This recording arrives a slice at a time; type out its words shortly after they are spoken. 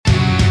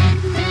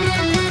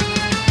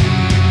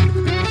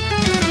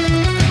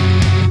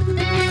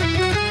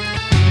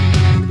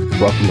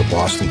Welcome to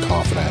Boston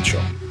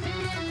Confidential,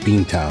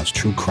 Beantown's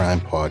true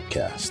crime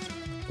podcast.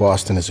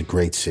 Boston is a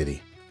great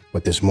city,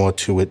 but there's more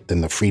to it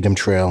than the Freedom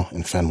Trail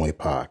and Fenway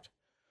Park.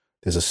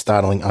 There's a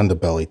startling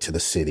underbelly to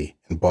the city,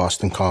 and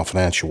Boston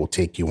Confidential will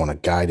take you on a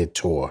guided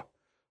tour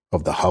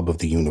of the hub of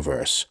the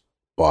universe,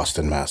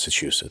 Boston,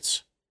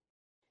 Massachusetts.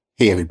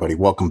 Hey everybody,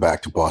 welcome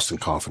back to Boston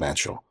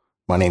Confidential.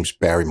 My name's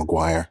Barry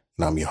McGuire,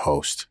 and I'm your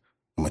host.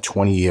 I'm a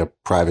 20-year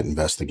private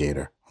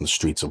investigator on the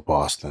streets of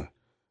Boston,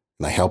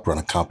 and I help run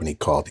a company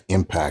called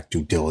Impact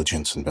Due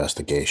Diligence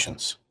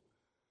Investigations.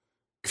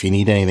 If you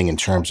need anything in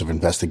terms of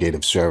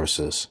investigative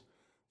services,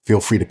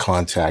 feel free to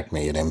contact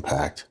me at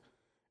Impact.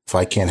 If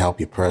I can't help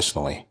you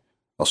personally,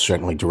 I'll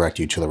certainly direct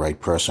you to the right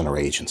person or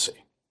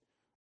agency.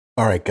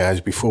 All right,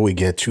 guys, before we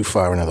get too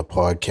far into the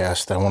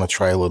podcast, I want to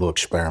try a little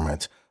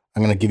experiment.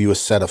 I'm going to give you a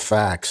set of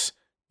facts,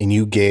 and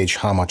you gauge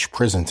how much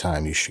prison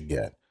time you should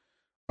get.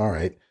 All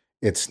right,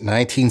 it's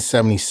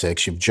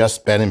 1976. You've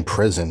just been in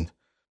prison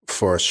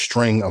for a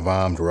string of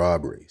armed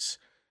robberies.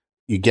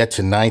 You get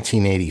to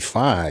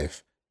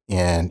 1985,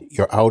 and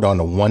you're out on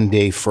a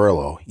one-day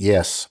furlough.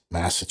 Yes,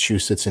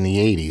 Massachusetts in the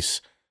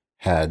 80s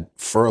had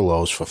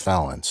furloughs for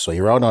felons. So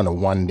you're out on a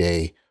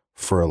one-day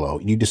furlough.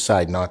 You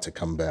decide not to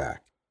come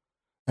back.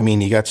 I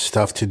mean, you got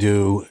stuff to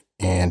do,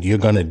 and you're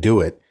going to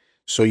do it.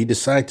 So you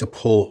decide to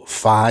pull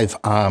 5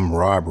 armed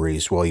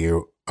robberies while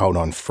you're out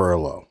on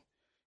furlough.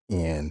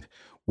 And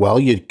while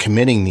you're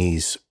committing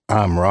these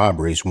armed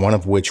robberies, one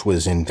of which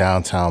was in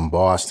downtown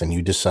Boston,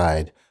 you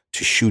decide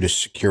to shoot a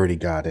security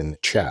guard in the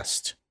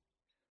chest.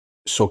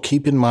 So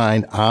keep in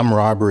mind, armed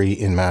robbery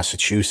in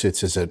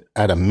Massachusetts is at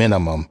a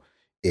minimum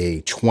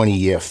a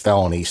 20-year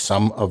felony.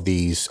 Some of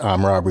these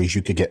armed robberies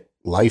you could get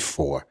life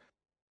for.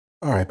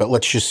 All right, but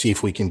let's just see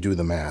if we can do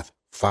the math.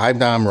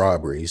 5 armed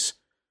robberies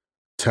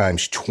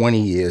times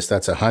 20 years,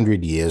 that's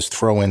 100 years.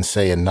 Throw in,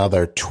 say,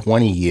 another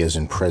 20 years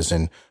in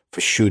prison for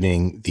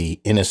shooting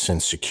the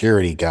innocent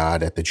security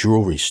guard at the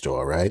jewelry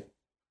store, right?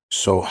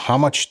 So how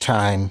much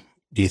time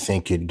do you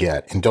think you'd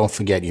get? And don't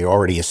forget, you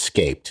already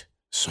escaped.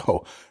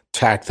 So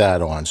tack that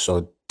on.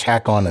 So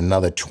tack on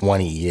another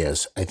 20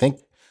 years. I think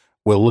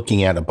we're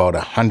looking at about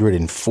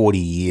 140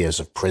 years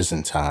of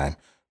prison time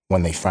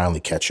when they finally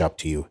catch up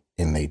to you,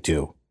 and they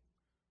do.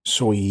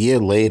 So a year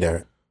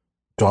later,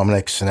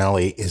 Dominic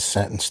Cinelli is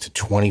sentenced to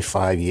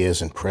 25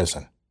 years in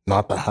prison.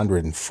 Not the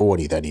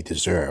 140 that he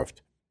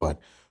deserved, but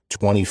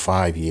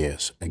 25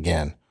 years.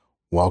 Again,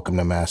 welcome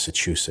to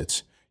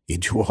Massachusetts. You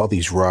do all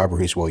these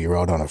robberies while you're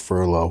out on a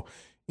furlough,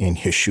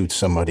 and you shoot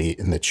somebody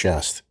in the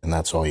chest, and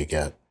that's all you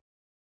get.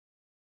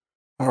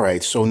 All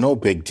right, so no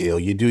big deal.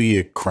 You do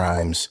your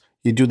crimes.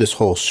 You do this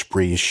whole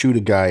spree. You shoot a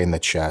guy in the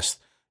chest.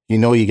 You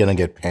know you're going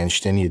to get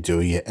pinched, and you do.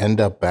 You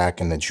end up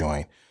back in the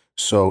joint.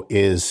 So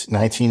is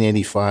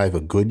 1985 a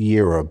good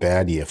year or a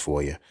bad year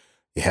for you?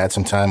 You had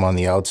some time on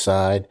the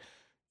outside.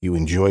 You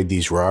enjoyed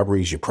these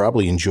robberies. You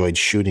probably enjoyed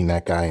shooting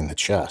that guy in the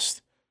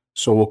chest.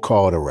 So we'll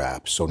call it a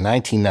wrap. So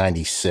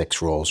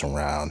 1996 rolls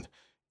around,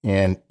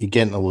 and you're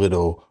getting a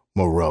little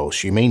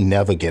morose. You may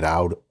never get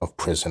out of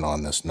prison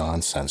on this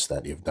nonsense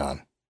that you've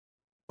done,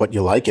 but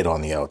you like it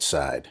on the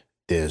outside.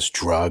 There's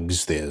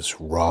drugs, there's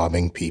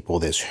robbing people,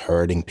 there's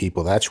hurting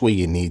people. That's where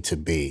you need to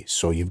be.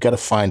 So you've got to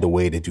find a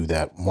way to do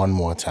that one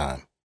more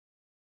time.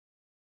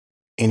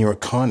 And you're a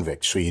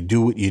convict, so you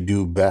do what you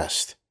do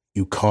best.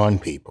 You con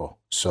people.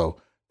 So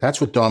that's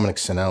what Dominic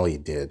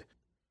Cinelli did.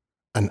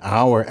 An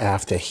hour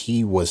after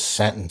he was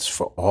sentenced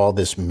for all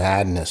this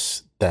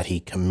madness that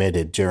he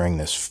committed during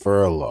this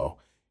furlough,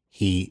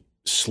 he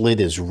slit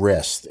his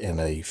wrist in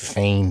a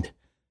feigned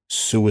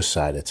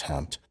suicide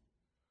attempt.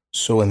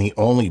 So in the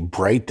only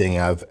bright thing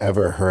I've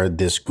ever heard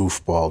this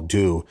goofball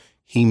do,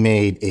 he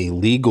made a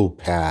legal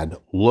pad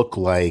look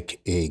like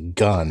a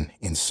gun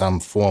in some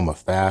form or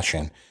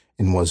fashion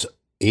and was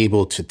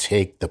able to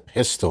take the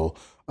pistol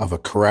of a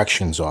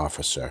corrections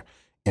officer.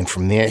 And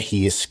from there,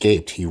 he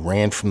escaped. He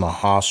ran from the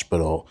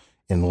hospital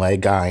in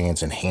leg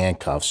irons and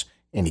handcuffs,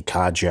 and he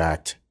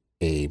carjacked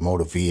a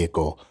motor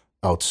vehicle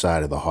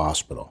outside of the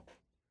hospital.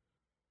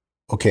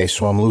 Okay,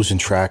 so I'm losing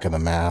track of the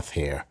math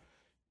here.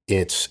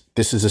 This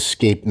is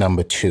escape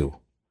number 2,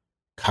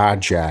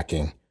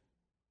 carjacking,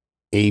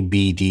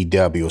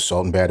 ABDW,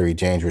 assault and battery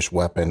dangerous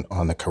weapon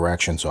on the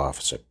corrections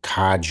officer.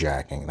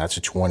 Carjacking, that's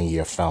a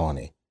 20-year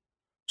felony.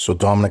 So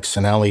Dominic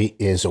Cinelli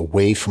is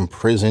away from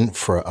prison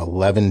for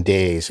 11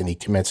 days, and he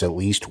commits at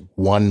least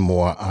one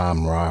more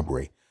armed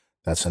robbery.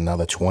 That's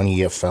another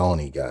 20-year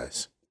felony,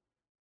 guys.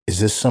 Is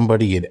this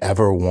somebody you'd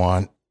ever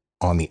want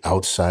on the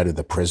outside of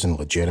the prison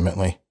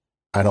legitimately?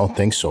 I don't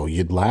think so.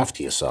 You'd laugh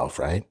to yourself,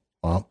 right?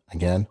 Well,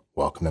 again,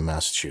 welcome to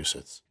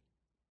Massachusetts.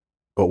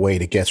 But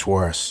wait, it gets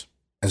worse,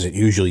 as it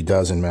usually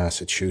does in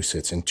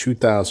Massachusetts. In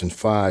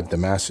 2005, the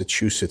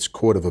Massachusetts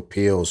Court of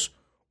Appeals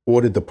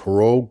ordered the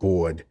parole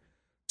board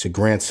to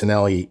grant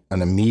Cinelli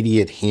an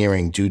immediate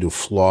hearing due to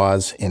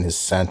flaws in his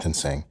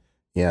sentencing.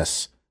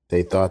 Yes,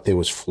 they thought there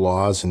was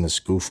flaws in this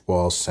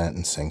goofball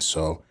sentencing,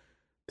 so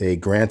they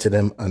granted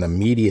him an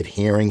immediate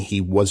hearing. He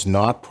was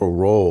not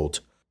paroled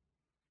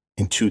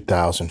in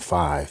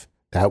 2005.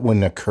 That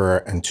wouldn't occur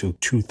until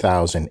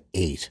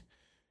 2008.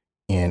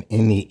 And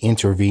in the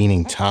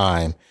intervening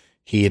time,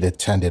 he had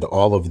attended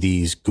all of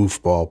these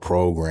goofball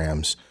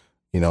programs,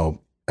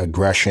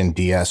 aggression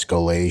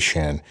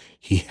de-escalation.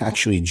 He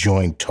actually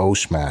joined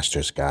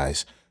Toastmasters,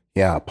 guys.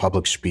 Yeah, a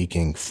public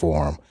speaking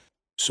forum.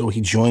 So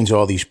he joins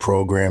all these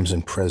programs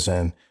in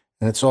prison,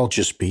 and it's all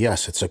just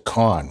BS. It's a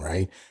con,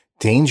 right?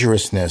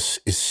 Dangerousness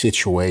is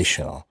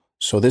situational.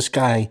 So this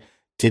guy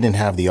didn't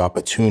have the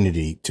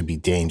opportunity to be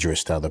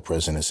dangerous to other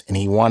prisoners, and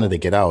he wanted to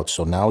get out.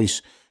 So now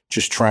he's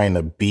just trying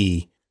to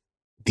be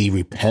the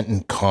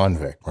repentant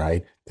convict,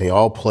 right? They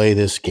all play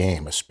this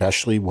game,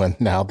 especially when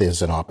now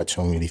there's an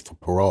opportunity for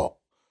parole.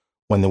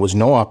 When there was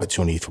no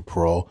opportunity for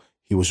parole,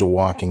 he was a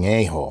walking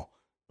a-hole.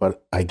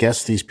 But I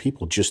guess these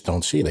people just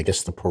don't see it. I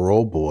guess the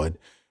parole board,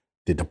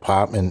 the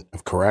Department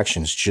of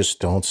Corrections just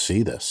don't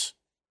see this.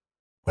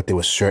 But they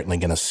were certainly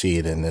going to see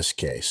it in this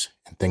case.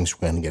 And things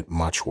were going to get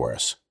much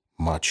worse.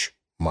 Much,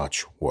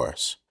 much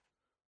worse.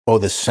 Oh,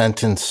 the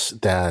sentence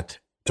that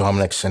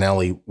Dominic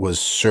Cinelli was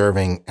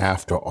serving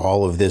after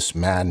all of this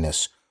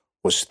madness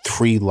was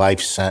 3 life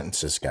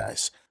sentences,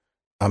 guys.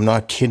 I'm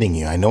not kidding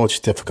you. I know it's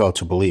difficult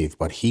to believe,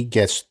 but he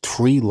gets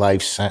 3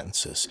 life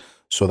sentences.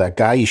 So that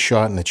guy he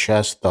shot in the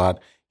chest thought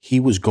he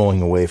was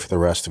going away for the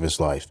rest of his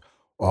life.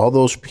 All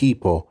those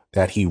people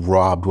that he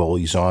robbed while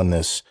he's on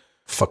this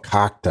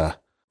fakakta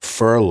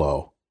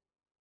furlough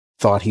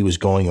thought he was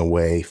going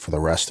away for the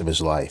rest of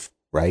his life,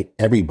 right?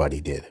 Everybody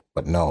did,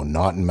 but no,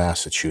 not in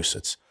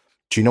Massachusetts.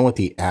 Do you know what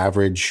the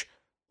average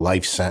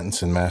life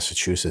sentence in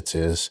Massachusetts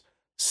is?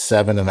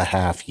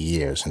 7.5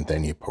 years, and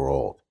then you're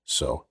paroled.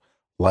 So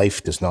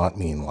life does not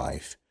mean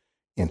life.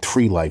 And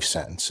 3 life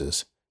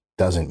sentences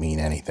doesn't mean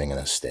anything in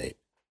a state.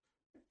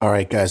 All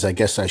right, guys, I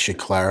guess I should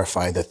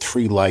clarify the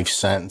 3 life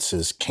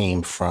sentences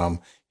came from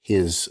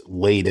his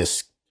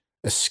latest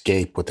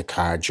escape with the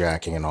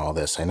carjacking and all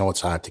this. I know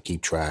it's hard to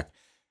keep track.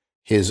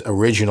 His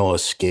original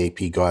escape,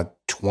 he got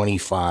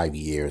 25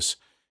 years,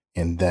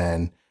 and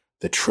then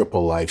the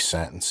triple life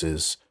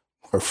sentences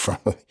were from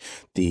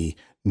the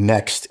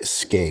next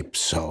escape.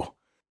 So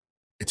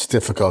it's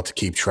difficult to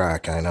keep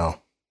track, I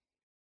know.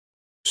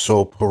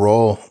 So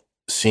parole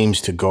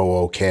seems to go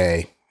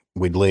okay.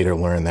 We'd later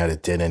learn that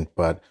it didn't,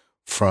 but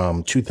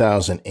from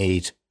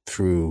 2008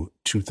 through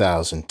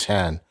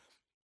 2010,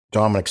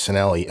 Dominic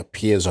Cinelli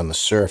appears on the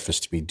surface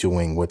to be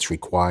doing what's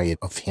required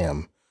of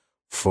him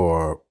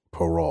for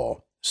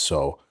parole.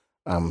 So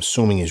I'm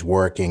assuming he's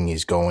working,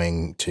 he's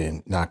going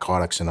to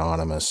Narcotics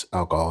Anonymous,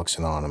 Alcoholics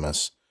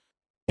Anonymous,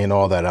 and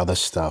all that other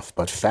stuff.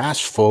 But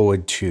fast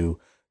forward to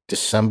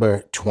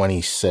December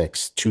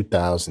 26,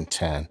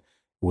 2010. It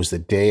was the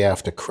day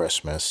after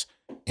Christmas,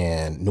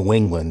 and New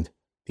England,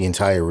 the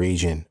entire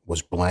region,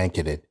 was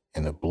blanketed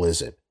in a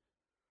blizzard.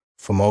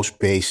 For most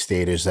Bay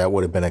Staters, that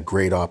would have been a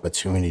great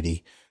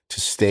opportunity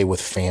to stay with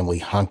family,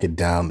 hunkered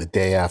down the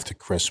day after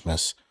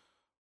Christmas,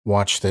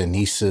 watch their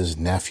nieces,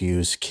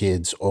 nephews,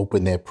 kids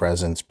open their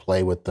presents,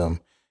 play with them.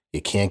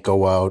 You can't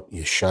go out,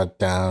 you're shut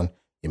down,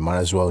 you might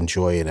as well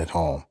enjoy it at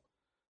home.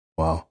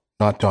 Well,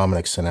 not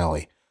Dominic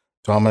Cinelli.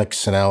 Dominic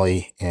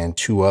Cinelli and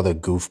 2 other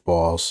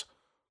goofballs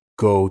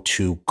go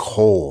to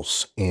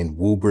Kohl's in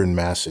Woburn,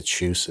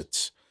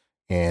 Massachusetts,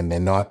 and they're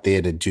not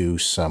there to do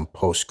some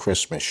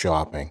post-Christmas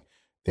shopping.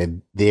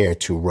 They're there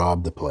to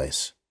rob the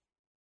place.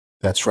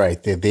 That's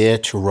right. They're there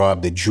to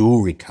rob the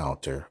jewelry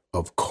counter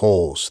of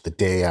Kohl's the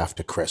day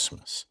after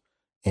Christmas.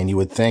 And you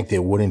would think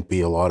there wouldn't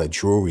be a lot of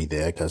jewelry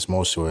there because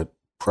most of it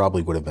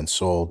probably would have been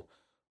sold.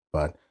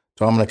 But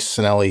Dominic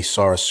Cinelli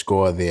saw a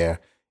score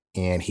there,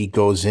 and he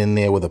goes in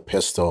there with a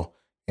pistol.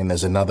 And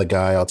there's another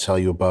guy I'll tell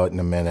you about in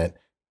a minute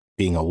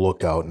being a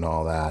lookout and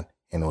all that.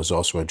 And there was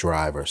also a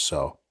driver.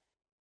 So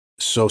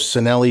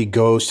Cinelli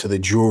goes to the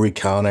jewelry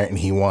counter and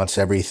he wants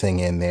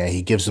everything in there.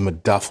 He gives them a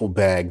duffel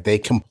bag. They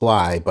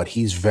comply, but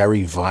he's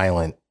very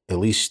violent, at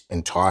least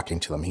in talking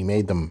to them. He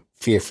made them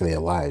fear for their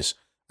lives.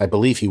 I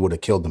believe he would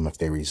have killed them if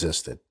they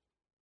resisted.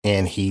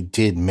 And he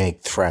did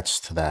make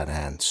threats to that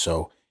end.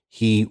 So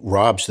he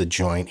robs the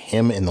joint.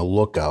 Him and the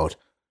lookout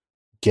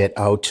get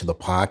out to the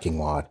parking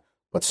lot,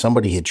 but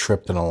somebody had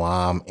tripped an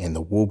alarm and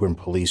the Woburn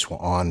police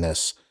were on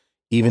this.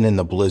 Even in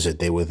the blizzard,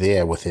 they were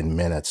there within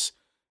minutes.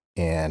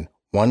 And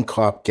one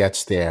cop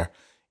gets there,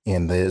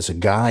 and there's a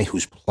guy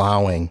who's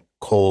plowing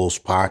Kohl's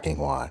parking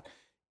lot,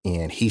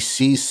 and he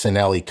sees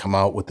Cinelli come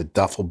out with the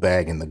duffel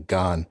bag and the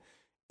gun,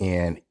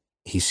 and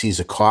he sees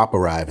a cop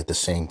arrive at the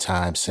same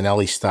time.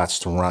 Cinelli starts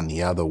to run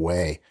the other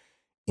way,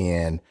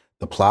 and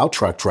the plow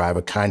truck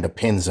driver kind of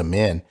pins him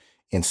in,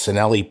 and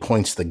Cinelli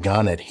points the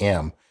gun at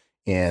him,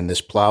 and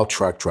this plow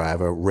truck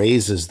driver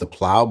raises the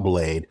plow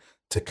blade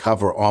to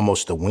cover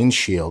almost the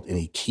windshield, and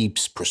he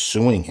keeps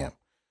pursuing him.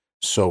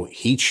 So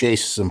he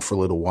chases him for a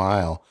little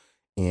while,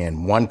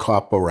 and one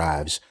cop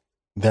arrives.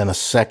 Then a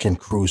second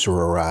cruiser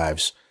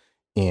arrives,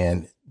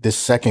 and this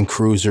second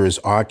cruiser is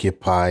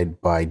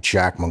occupied by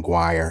Jack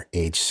McGuire,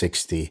 age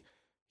 60.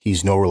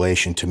 He's no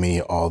relation to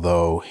me,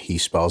 although he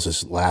spells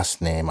his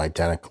last name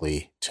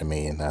identically to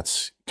me, and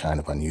that's kind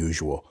of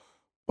unusual.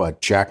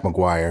 But Jack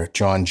McGuire,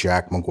 John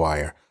Jack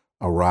McGuire,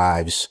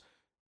 arrives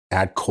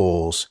at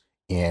Kohl's,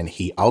 and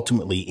he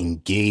ultimately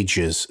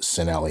engages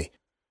Sinelli.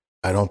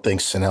 I don't think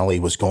Sinelli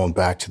was going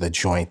back to the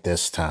joint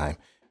this time,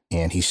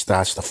 and he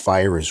starts to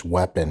fire his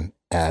weapon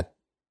at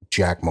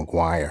Jack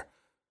McGuire.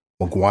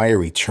 McGuire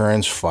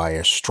returns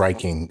fire,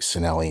 striking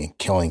Sinelli and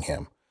killing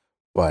him,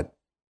 but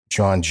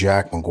John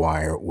Jack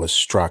McGuire was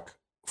struck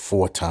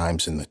 4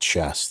 times in the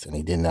chest, and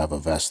he didn't have a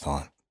vest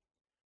on.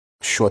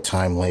 A short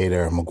time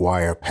later,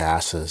 McGuire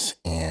passes,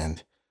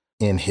 and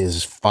in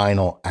his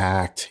final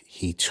act,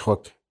 he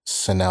took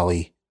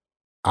Sinelli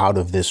out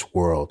of this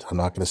world. I'm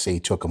not going to say he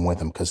took him with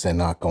him because they're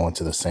not going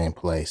to the same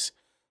place,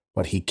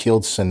 but he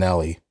killed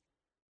Sinelli.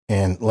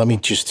 And let me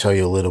just tell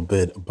you a little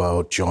bit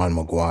about John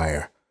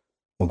McGuire.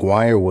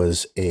 McGuire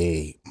was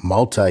a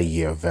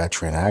multi-year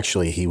veteran.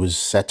 Actually, he was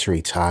set to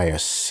retire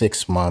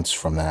 6 months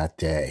from that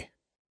day.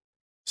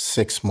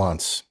 6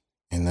 months,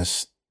 and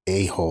this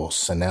a-hole,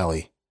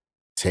 Sinelli,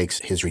 takes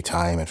his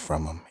retirement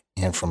from him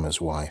and from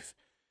his wife.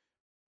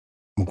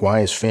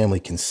 McGuire's family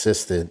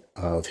consisted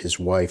of his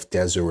wife,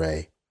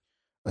 Desiree,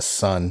 a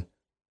son,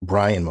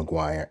 Brian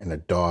McGuire, and a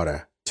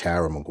daughter,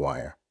 Tara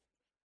McGuire.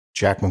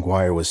 Jack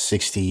McGuire was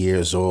 60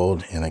 years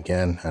old, and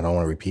again, I don't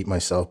want to repeat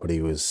myself, but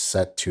he was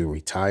set to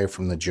retire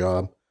from the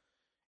job.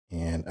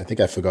 And I think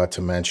I forgot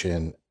to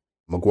mention,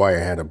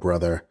 McGuire had a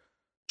brother,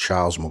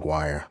 Charles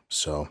McGuire,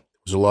 so there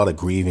was a lot of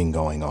grieving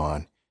going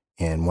on.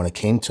 And when it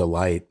came to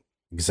light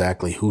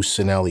exactly who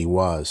Sinelli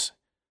was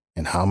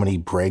and how many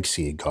breaks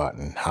he had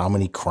gotten, how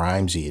many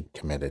crimes he had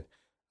committed,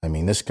 I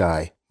mean, this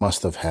guy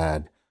must have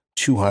had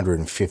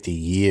 250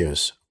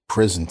 years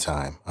prison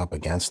time up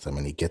against him,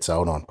 and he gets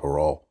out on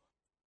parole.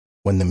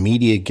 When the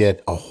media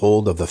get a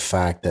hold of the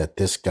fact that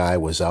this guy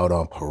was out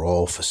on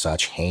parole for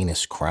such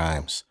heinous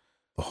crimes,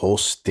 the whole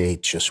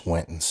state just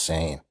went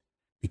insane.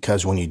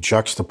 Because when you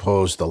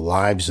juxtapose the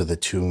lives of the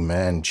two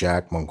men,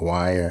 Jack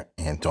McGuire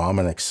and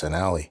Dominic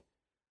Sinelli,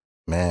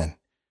 man,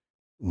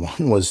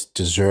 one was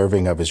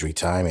deserving of his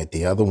retirement.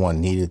 The other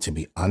one needed to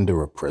be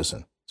under a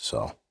prison.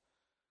 So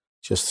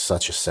just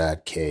such a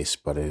sad case,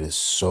 but it is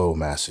so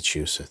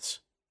Massachusetts.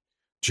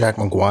 Jack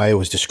McGuire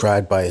was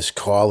described by his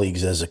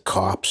colleagues as a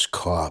cop's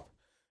cop.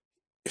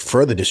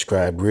 Further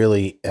described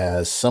really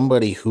as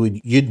somebody who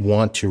you'd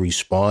want to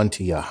respond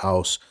to your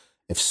house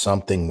if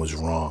something was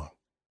wrong,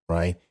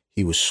 right?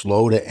 He was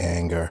slow to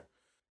anger.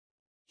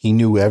 He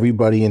knew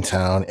everybody in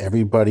town.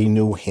 Everybody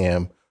knew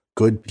him.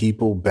 Good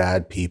people,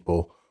 bad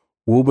people.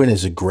 Woburn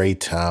is a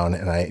great town,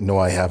 and I know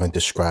I haven't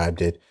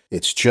described it.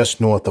 It's just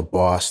north of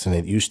Boston.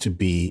 It used to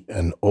be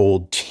an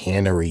old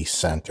tannery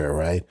center,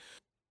 right?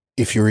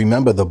 If you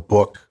remember the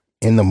book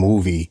in the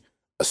movie,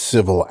 A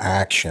Civil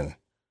Action,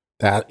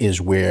 that is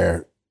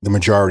where the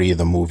majority of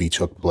the movie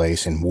took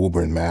place, in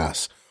Woburn,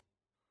 Mass.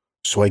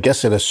 So I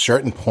guess at a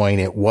certain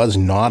point, it was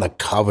not a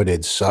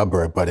coveted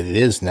suburb, but it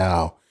is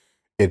now.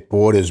 It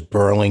borders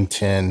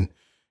Burlington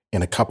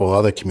and a couple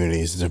other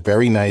communities. It's a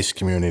very nice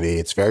community.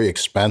 It's very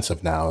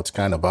expensive now. It's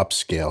kind of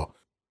upscale.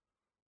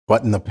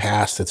 But in the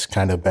past, it's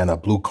kind of been a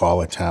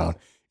blue-collar town.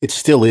 It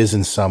still is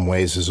in some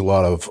ways. There's a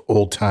lot of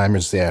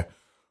old-timers there.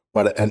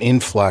 But an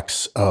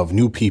influx of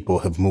new people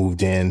have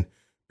moved in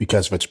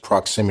because of its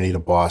proximity to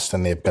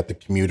Boston. They've got the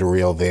commuter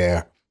rail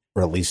there,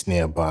 or at least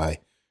nearby.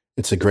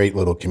 It's a great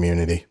little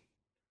community.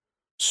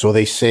 So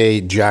they say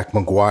Jack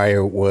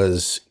McGuire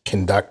was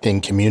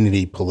conducting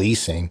community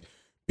policing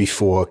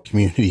before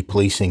community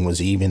policing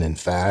was even in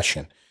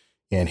fashion.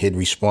 And he'd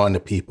respond to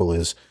people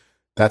as,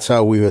 that's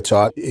how we were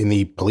taught in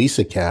the police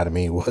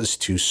academy, was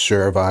to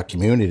serve our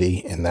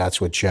community. And that's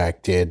what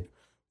Jack did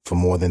for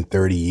more than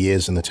 30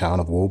 years in the town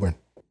of Woburn.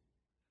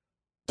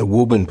 The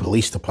Woburn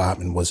Police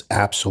Department was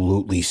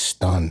absolutely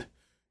stunned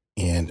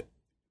and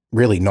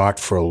really knocked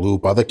for a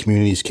loop. Other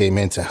communities came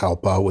in to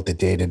help out with the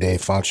day-to-day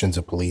functions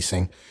of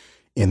policing,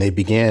 and they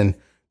began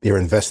their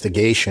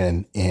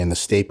investigation, and the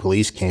state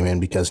police came in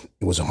because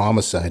it was a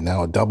homicide,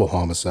 now a double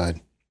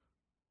homicide.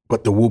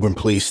 But the Woburn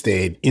police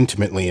stayed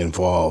intimately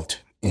involved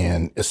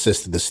and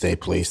assisted the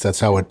state police. That's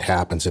how it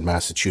happens in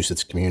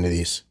Massachusetts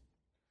communities.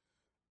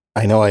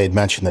 I know I had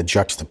mentioned the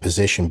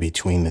juxtaposition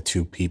between the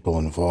two people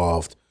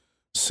involved,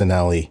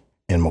 Sinelli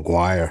and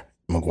McGuire.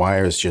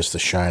 McGuire is just a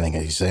shining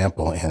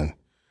example, and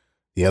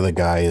the other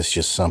guy is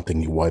just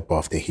something you wipe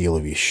off the heel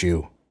of your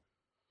shoe.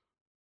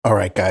 All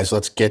right, guys,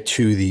 let's get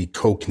to the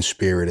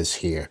co-conspirators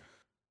here.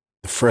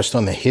 The first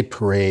on the hit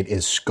parade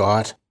is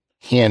Scott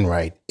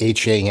Hanright,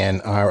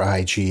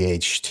 Hanright,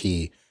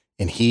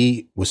 and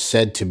he was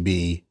said to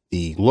be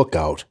the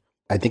lookout.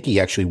 I think he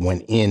actually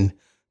went in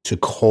to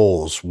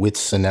Kohl's with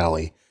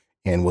Sinelli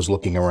and was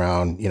looking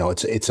around. You know,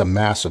 it's a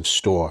massive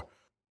store.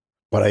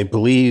 But I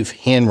believe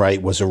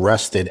Hanright was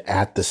arrested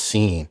at the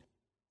scene.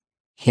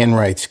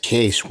 Hanright's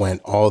case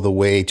went all the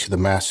way to the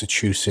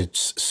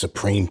Massachusetts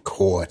Supreme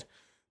Court.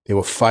 They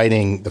were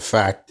fighting the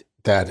fact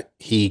that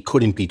he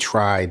couldn't be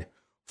tried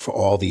for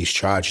all these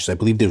charges. I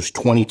believe there was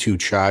 22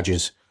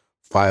 charges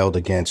filed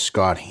against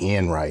Scott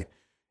Hanright,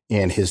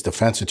 and his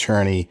defense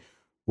attorney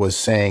was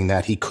saying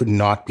that he could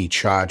not be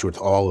charged with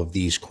all of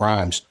these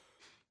crimes.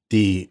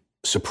 The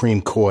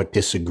Supreme Court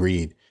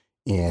disagreed,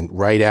 And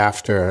right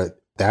after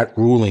that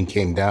ruling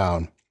came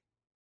down,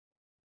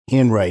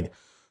 Hanwright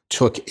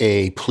took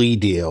a plea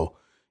deal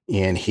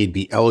and he'd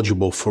be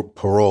eligible for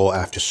parole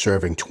after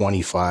serving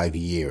 25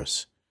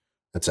 years.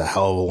 That's a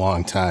hell of a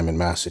long time in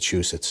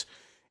Massachusetts.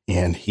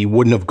 And he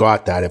wouldn't have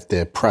got that if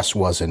the press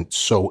wasn't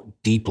so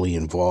deeply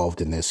involved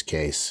in this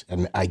case.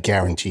 And I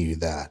guarantee you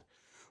that.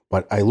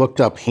 But I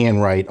looked up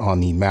Hanwright on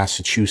the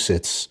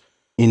Massachusetts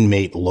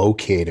inmate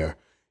locator,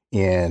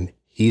 and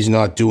he's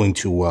not doing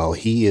too well.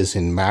 He is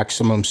in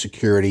maximum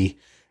security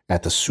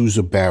at the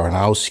Sousa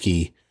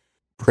Baranowski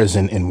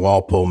prison in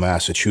Walpole,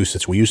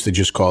 Massachusetts. We used to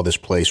just call this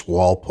place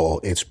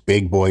Walpole. It's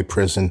big boy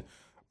prison,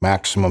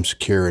 maximum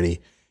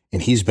security.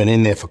 And he's been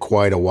in there for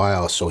quite a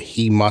while, so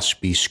he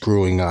must be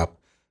screwing up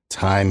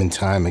time and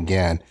time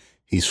again.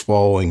 He's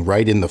following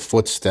right in the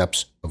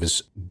footsteps of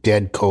his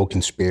dead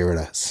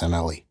co-conspirator,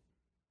 Sinelli.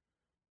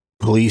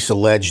 Police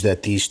allege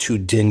that these two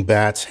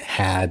dingbats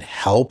had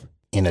help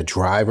in a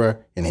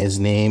driver, and his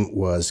name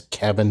was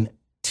Kevin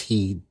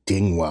T.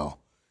 Dingwell.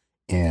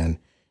 And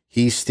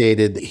he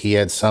stated that he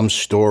had some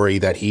story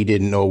that he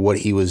didn't know what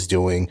he was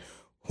doing,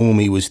 whom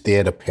he was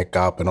there to pick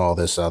up, and all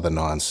this other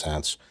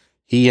nonsense.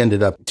 He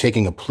ended up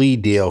taking a plea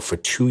deal for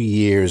 2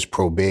 years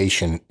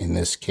probation in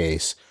this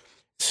case.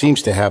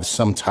 Seems to have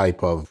some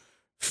type of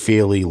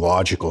fairly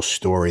logical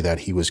story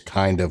that he was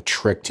kind of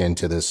tricked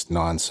into this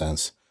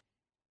nonsense.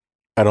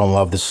 I don't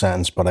love the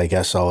sentence, but I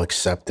guess I'll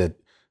accept it.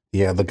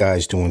 The other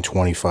guy's doing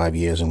 25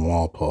 years in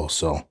Walpole,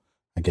 so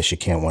I guess you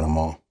can't win them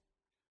all.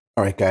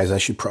 All right, guys, I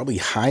should probably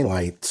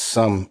highlight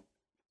some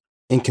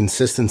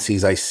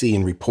inconsistencies I see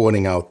in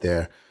reporting out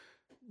there.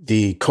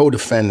 The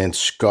co-defendant,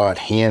 Scott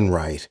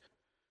Hanwright,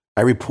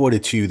 I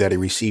reported to you that he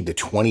received a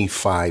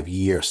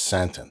 25-year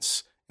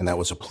sentence, and that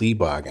was a plea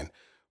bargain.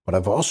 But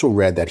I've also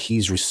read that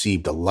he's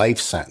received a life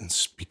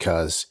sentence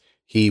because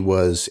he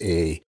was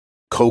a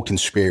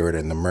co-conspirator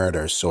in the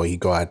murder, so he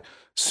got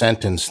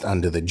sentenced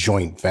under the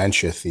joint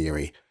venture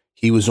theory.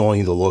 He was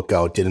only the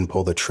lookout, didn't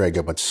pull the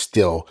trigger, but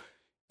still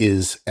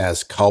is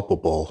as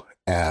culpable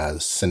as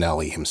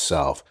Sinelli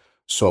himself.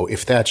 So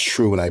if that's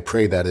true, and I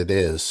pray that it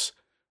is,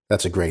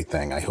 that's a great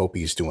thing. I hope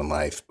he's doing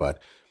life.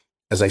 But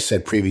as I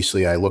said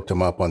previously, I looked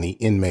him up on the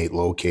inmate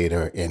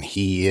locator, and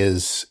he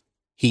is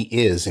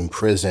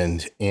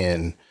imprisoned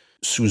in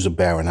Sousa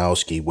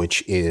Baranowski,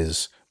 which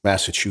is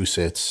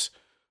Massachusetts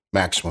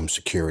maximum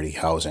security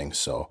housing.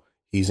 So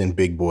he's in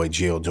big boy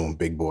jail doing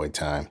big boy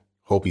time.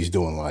 Hope he's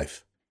doing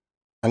life.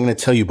 I'm going to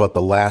tell you about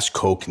the last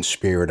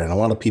co-conspirator, and a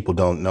lot of people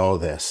don't know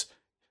this.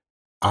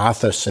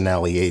 Arthur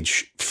Sinelli,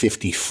 age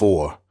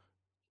 54,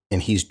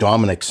 and he's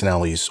Dominic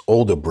Sinelli's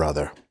older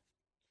brother.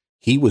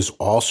 He was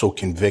also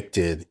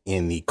convicted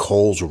in the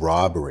Kohl's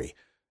robbery.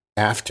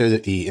 After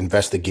the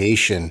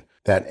investigation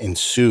that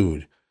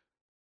ensued,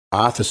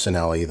 Arthur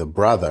Sinelli, the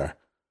brother,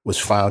 was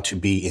found to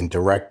be in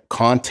direct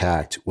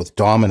contact with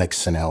Dominic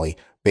Sinelli,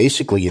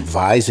 basically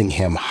advising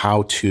him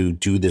how to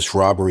do this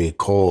robbery at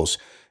Kohl's.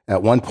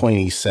 At one point,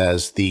 he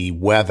says the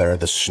weather,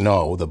 the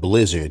snow, the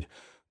blizzard,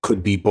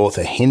 could be both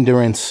a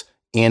hindrance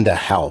and a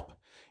help.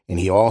 And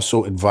he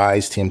also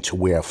advised him to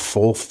wear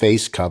full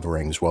face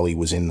coverings while he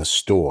was in the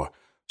store.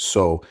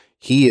 So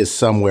he is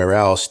somewhere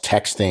else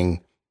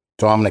texting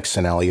Dominic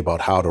Sinelli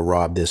about how to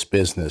rob this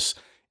business,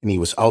 and he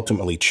was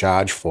ultimately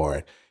charged for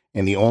it.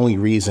 And the only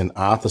reason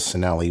Arthur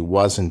Sinelli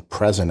wasn't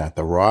present at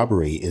the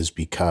robbery is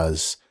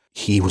because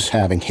he was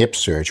having hip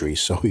surgery,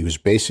 so he was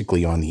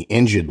basically on the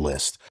injured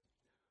list.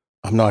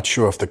 I'm not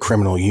sure if the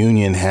criminal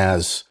union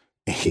has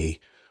a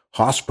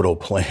hospital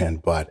plan,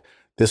 but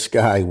this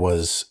guy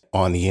was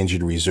on the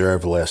injured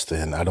reserve list,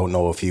 and I don't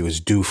know if he was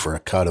due for a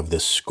cut of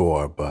this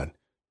score, but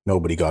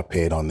nobody got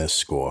paid on this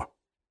score.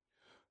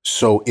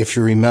 So if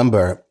you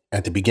remember,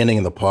 at the beginning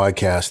of the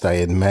podcast, I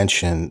had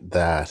mentioned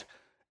that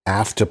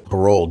after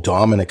parole,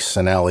 Dominic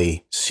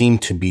Sinelli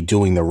seemed to be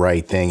doing the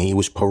right thing. He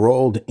was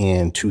paroled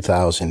in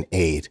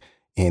 2008,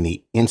 and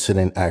the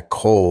incident at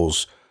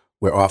Kohl's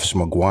where Officer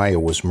McGuire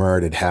was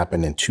murdered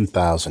happened in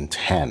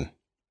 2010.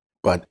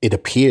 But it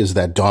appears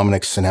that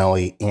Dominic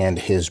Sinelli and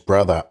his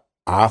brother,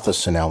 Arthur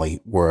Sinelli,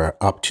 were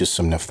up to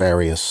some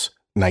nefarious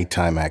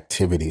nighttime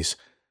activities.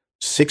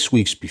 6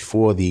 weeks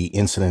before the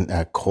incident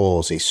at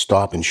Kohl's, a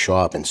Stop and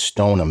Shop in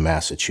Stoneham,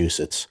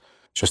 Massachusetts,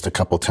 just a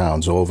couple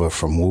towns over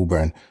from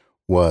Woburn,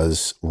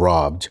 was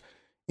robbed.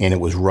 And it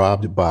was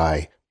robbed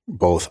by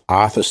both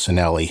Arthur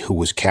Sinelli, who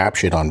was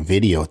captured on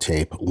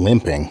videotape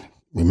limping.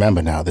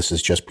 Remember now, this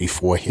is just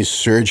before his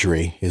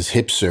surgery, his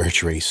hip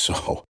surgery.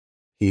 So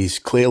he's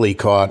clearly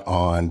caught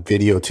on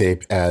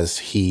videotape as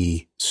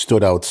he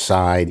stood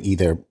outside,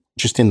 either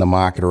just in the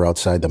market or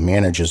outside the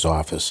manager's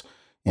office.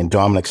 And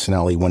Dominic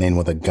Sinelli went in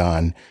with a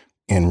gun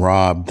and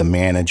robbed the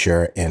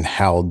manager and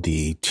held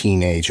the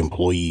teenage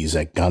employees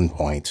at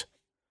gunpoint.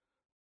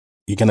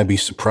 You're going to be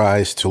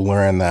surprised to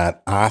learn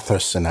that Arthur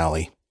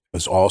Sinelli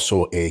was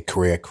also a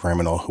career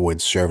criminal who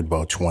had served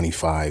about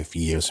 25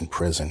 years in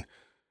prison.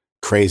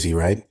 Crazy,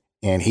 right?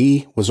 And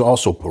he was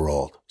also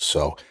paroled.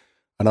 So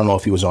I don't know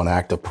if he was on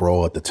active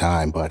parole at the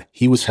time, but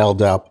he was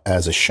held up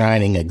as a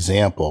shining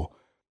example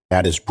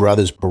at his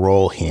brother's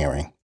parole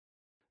hearing.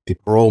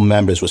 the parole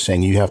members were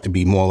saying you have to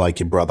be more like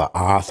your brother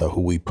Arthur,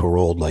 who we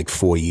paroled like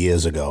 4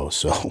 years ago.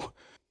 So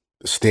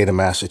the state of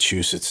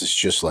Massachusetts is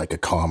just like a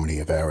comedy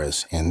of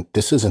errors. And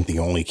this isn't the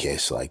only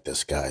case like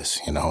this,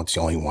 guys. It's the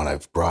only one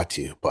I've brought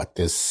to you, but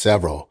there's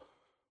several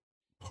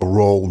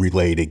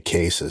parole-related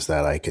cases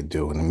that I could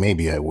do, and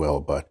maybe I will,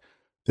 but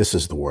this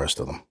is the worst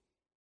of them.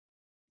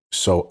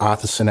 So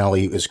Arthur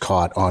Cinelli is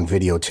caught on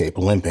videotape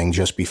limping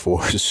just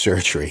before his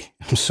surgery.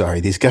 I'm sorry,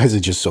 these guys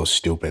are just so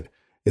stupid.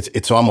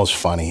 It's almost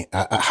funny.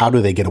 How do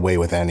they get away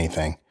with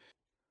anything?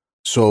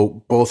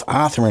 So both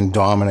Arthur and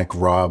Dominic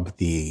robbed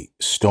the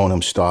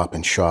Stoneham Stop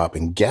and Shop,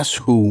 and guess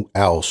who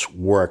else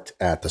worked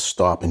at the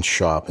Stop and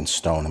Shop in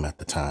Stoneham at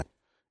the time?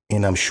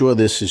 And I'm sure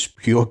this is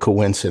pure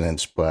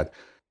coincidence, but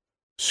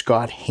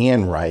Scott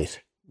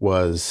Hanwright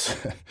was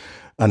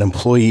an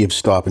employee of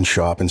Stop and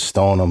Shop in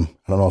Stoneham.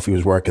 I don't know if he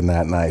was working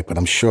that night, but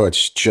I'm sure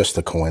it's just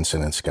a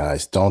coincidence,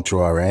 guys. Don't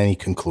draw any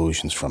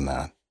conclusions from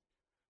that.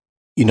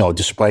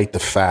 Despite the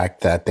fact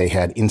that they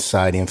had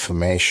inside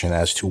information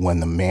as to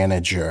when the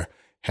manager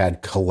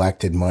had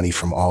collected money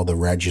from all the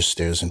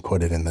registers and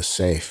put it in the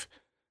safe.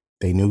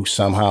 They knew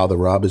somehow, the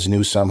robbers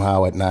knew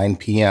somehow at 9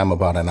 p.m.,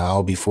 about an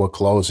hour before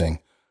closing,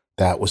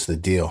 that was the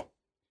deal.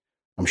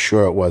 I'm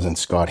sure it wasn't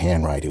Scott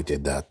Hanwright who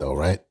did that, though,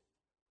 right?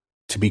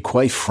 To be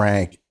quite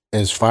frank,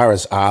 as far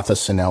as Arthur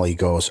Cinelli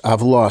goes,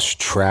 I've lost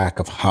track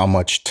of how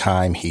much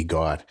time he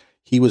got.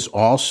 He was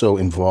also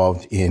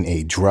involved in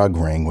a drug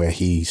ring where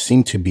he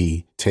seemed to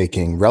be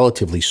taking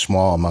relatively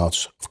small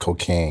amounts of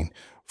cocaine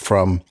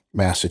from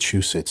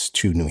Massachusetts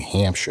to New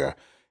Hampshire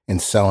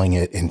and selling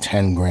it in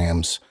 10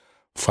 grams,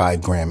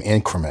 5-gram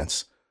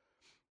increments.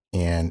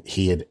 And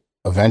he had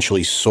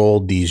eventually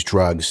sold these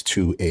drugs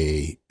to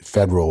a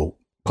federal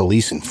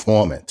police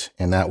informant,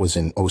 and that was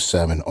in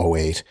 07,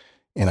 08.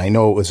 And I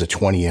know it was a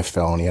 20-year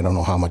felony. I don't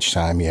know how much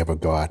time he ever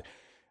got.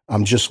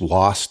 I'm just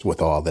lost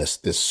with all this.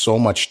 There's so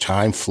much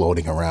time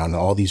floating around, and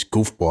all these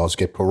goofballs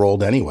get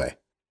paroled anyway.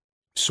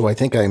 So I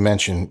think I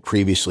mentioned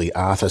previously,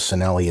 Arthur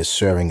Cinelli is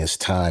serving his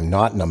time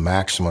not in a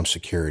maximum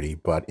security,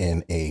 but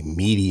in a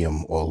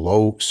medium or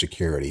low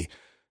security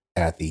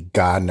at the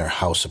Gardner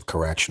House of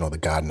Correction or the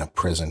Gardner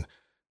Prison.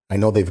 I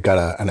know they've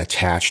got an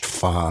attached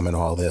farm and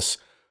all this.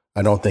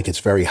 I don't think it's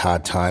very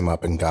hard time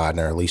up in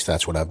Gardner. At least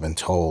that's what I've been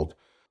told.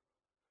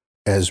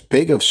 As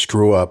big of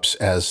screw-ups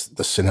as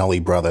the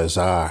Cinelli brothers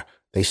are,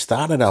 they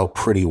started out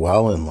pretty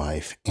well in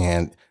life,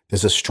 and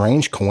there's a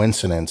strange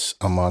coincidence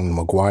among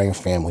the McGuire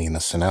family and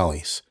the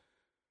Cinellis.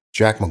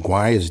 Jack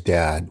McGuire's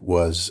dad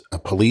was a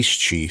police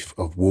chief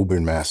of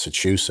Woburn,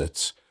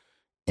 Massachusetts,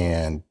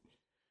 and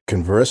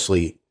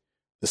conversely,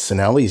 the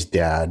Cinelli's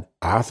dad,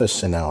 Arthur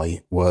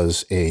Cinelli,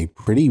 was a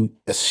pretty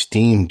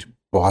esteemed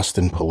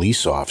Boston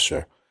police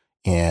officer,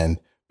 and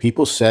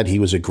people said he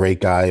was a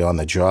great guy on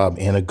the job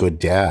and a good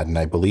dad, and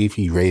I believe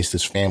he raised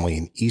his family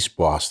in East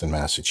Boston,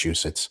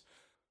 Massachusetts.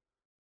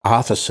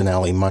 Arthur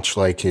Cinelli, much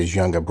like his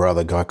younger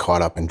brother, got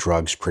caught up in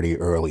drugs pretty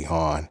early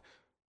on,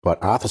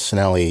 but Arthur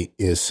Cinelli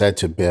is said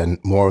to have been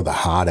more of the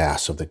hard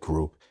ass of the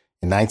group.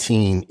 In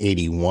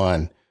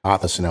 1981,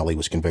 Arthur Cinelli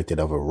was convicted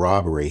of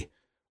a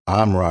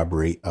armed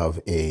robbery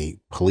of a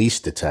police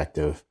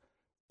detective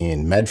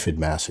in Medford,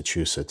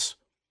 Massachusetts.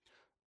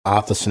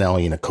 Arthur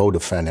Cinelli and a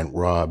co-defendant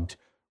robbed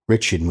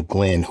Richard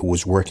McGlynn, who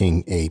was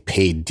working a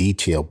paid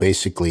detail,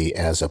 basically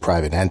as a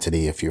private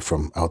entity if you're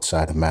from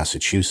outside of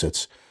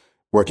Massachusetts,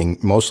 working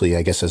mostly,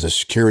 I guess, as a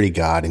security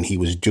guard, and he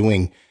was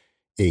doing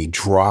a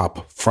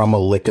drop from a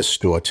liquor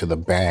store to the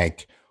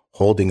bank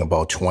holding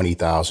about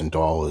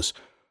 $20,000.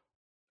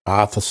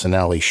 Arthur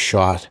Cinelli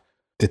shot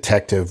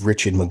Detective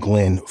Richard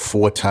McGlynn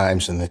 4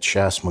 times in the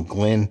chest.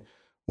 McGlynn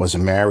was a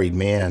married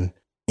man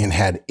and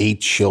had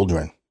 8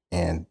 children,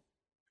 and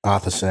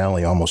Arthur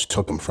Cinelli almost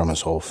took him from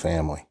his whole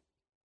family.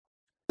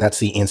 That's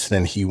the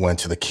incident. He went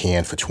to the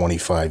can for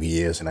 25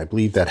 years, and I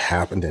believe that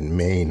happened in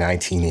May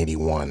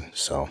 1981.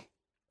 So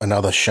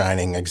another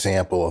shining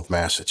example of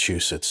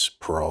Massachusetts'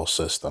 parole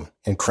system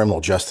and criminal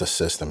justice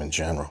system in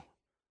general.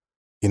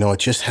 It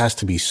just has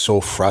to be so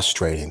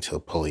frustrating to the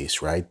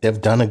police, right? They've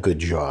done a good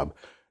job.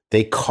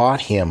 They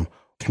caught him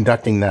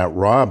conducting that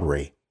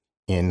robbery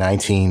in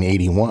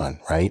 1981,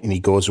 right? And he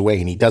goes away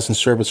and he doesn't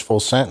serve his full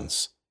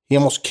sentence. He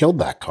almost killed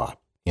that cop,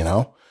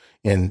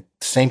 And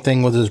same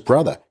thing with his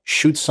brother.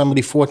 Shoots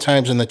somebody 4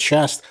 times in the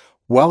chest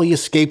while he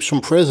escapes from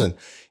prison.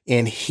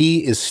 And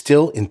he is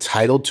still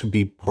entitled to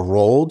be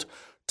paroled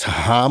to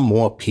harm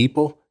more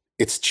people.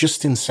 It's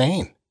just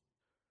insane.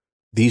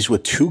 These were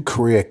 2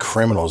 career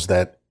criminals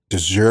that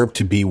deserved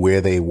to be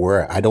where they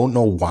were. I don't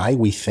know why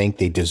we think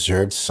they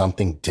deserved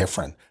something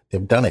different.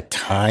 They've done it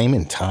time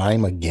and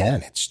time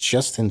again. It's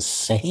just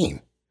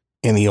insane.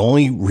 And the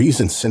only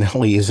reason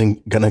Cinelli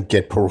isn't going to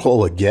get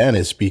parole again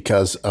is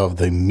because of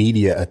the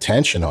media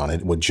attention on it.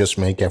 It would just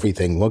make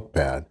everything look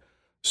bad.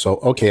 So,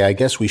 okay, I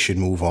guess we should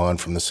move on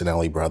from the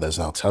Cinelli brothers,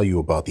 and I'll tell you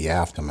about the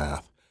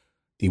aftermath.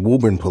 The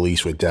Woburn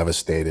police were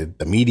devastated.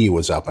 The media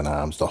was up in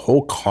arms. The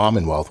whole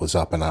Commonwealth was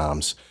up in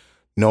arms,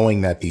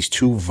 knowing that these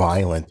 2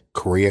 violent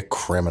career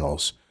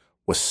criminals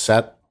were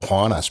set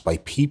upon us by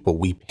people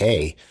we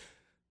pay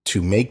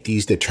to make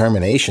these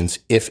determinations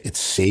if it's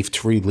safe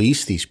to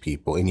release these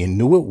people, and you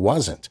knew it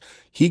wasn't.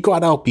 He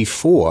got out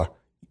before.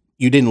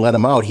 You didn't let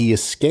him out. He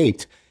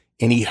escaped,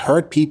 and he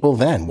hurt people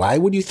then. Why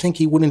would you think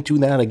he wouldn't do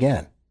that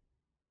again?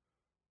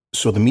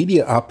 So the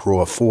media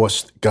uproar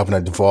forced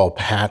Governor Deval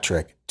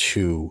Patrick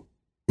to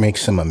make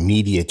some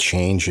immediate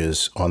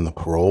changes on the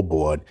parole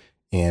board,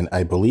 and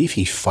I believe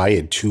he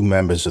fired 2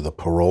 members of the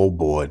parole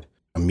board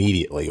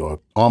immediately, or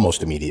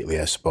almost immediately,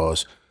 I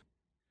suppose.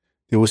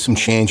 There was some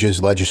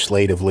changes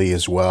legislatively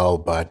as well,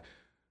 but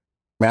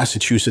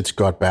Massachusetts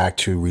got back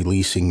to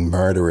releasing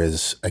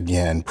murderers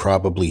again,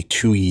 probably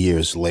 2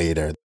 years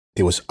later.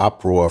 There was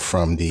uproar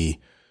from the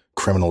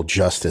criminal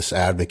justice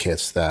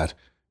advocates that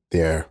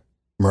they're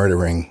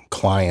murdering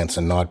clients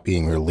and not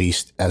being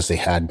released as they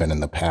had been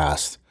in the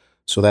past.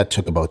 So that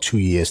took about 2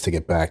 years to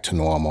get back to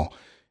normal.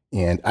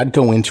 And I'd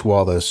go into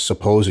all the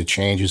supposed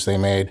changes they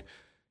made.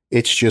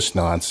 It's just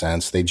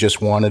nonsense. They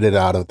just wanted it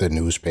out of the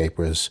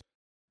newspapers.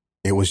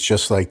 It was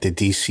just like the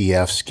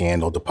DCF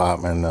scandal,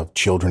 Department of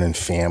Children and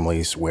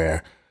Families,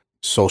 where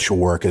social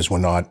workers were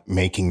not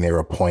making their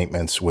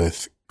appointments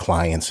with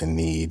clients in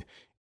need.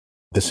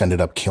 This ended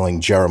up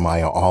killing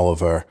Jeremiah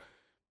Oliver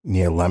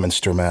near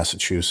Leominster,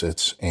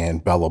 Massachusetts,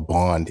 and Bella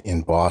Bond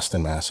in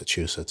Boston,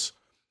 Massachusetts.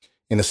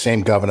 And the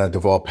same Governor,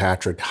 Deval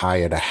Patrick,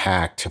 hired a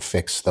hack to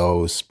fix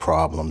those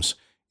problems,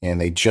 and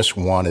they just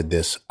wanted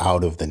this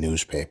out of the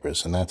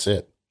newspapers, and that's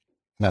it.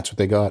 And that's what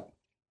they got.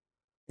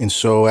 And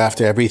so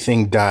after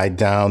everything died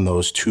down,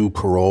 those 2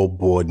 parole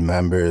board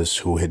members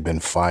who had been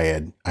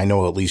fired, I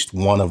know at least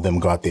one of them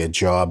got their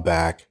job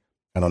back.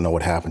 I don't know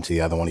what happened to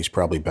the other one. He's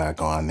probably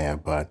back on there,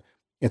 but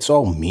it's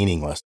all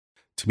meaningless.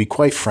 To be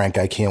quite frank,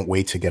 I can't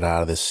wait to get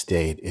out of this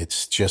state.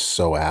 It's just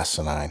so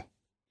asinine.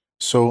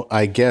 So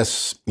I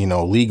guess,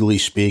 legally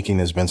speaking,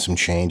 there's been some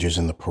changes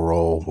in the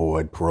parole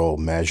board, parole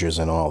measures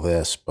and all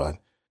this, but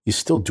you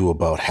still do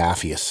about half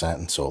of your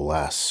sentence or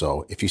less.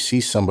 So if you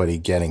see somebody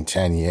getting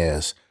 10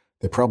 years,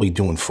 they're probably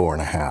doing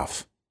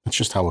 4.5. That's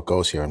just how it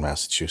goes here in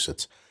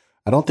Massachusetts.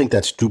 I don't think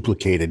that's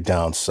duplicated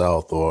down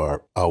south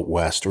or out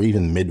west or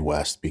even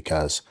Midwest,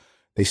 because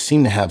they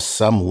seem to have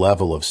some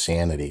level of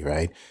sanity,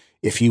 right?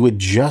 If you had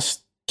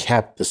just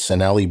kept the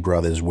Sinelli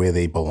brothers where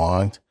they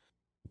belonged,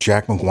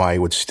 Jack McGuire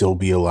would still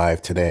be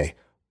alive today.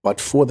 But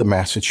for the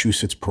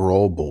Massachusetts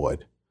Parole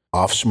Board,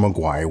 Officer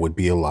McGuire would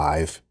be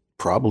alive,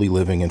 probably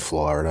living in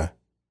Florida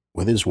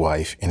with his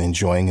wife and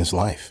enjoying his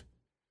life.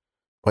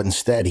 But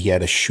instead, he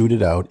had to shoot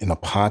it out in a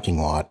parking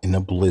lot in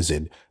a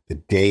blizzard the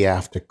day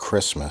after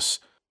Christmas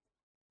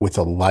with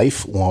a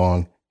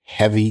lifelong,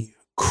 heavy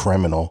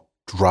criminal,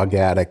 drug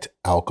addict,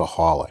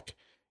 alcoholic.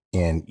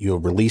 And you'll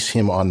release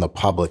him on the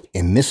public,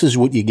 and this is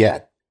what you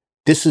get.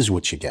 This is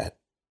what you get.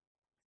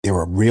 There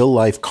are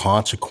real-life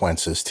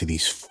consequences to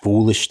these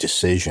foolish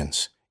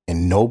decisions,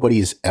 and nobody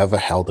is ever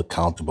held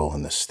accountable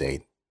in this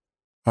state.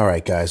 All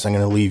right, guys, I'm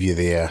going to leave you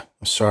there.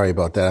 I'm sorry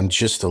about that. I'm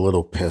just a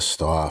little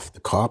pissed off.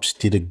 The cops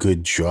did a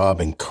good job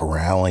in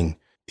corralling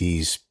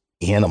these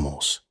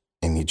animals,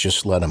 and you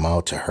just let them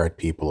out to hurt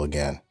people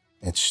again.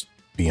 It's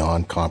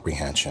beyond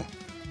comprehension.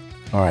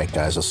 All right,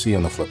 guys, I'll see you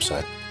on the flip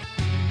side.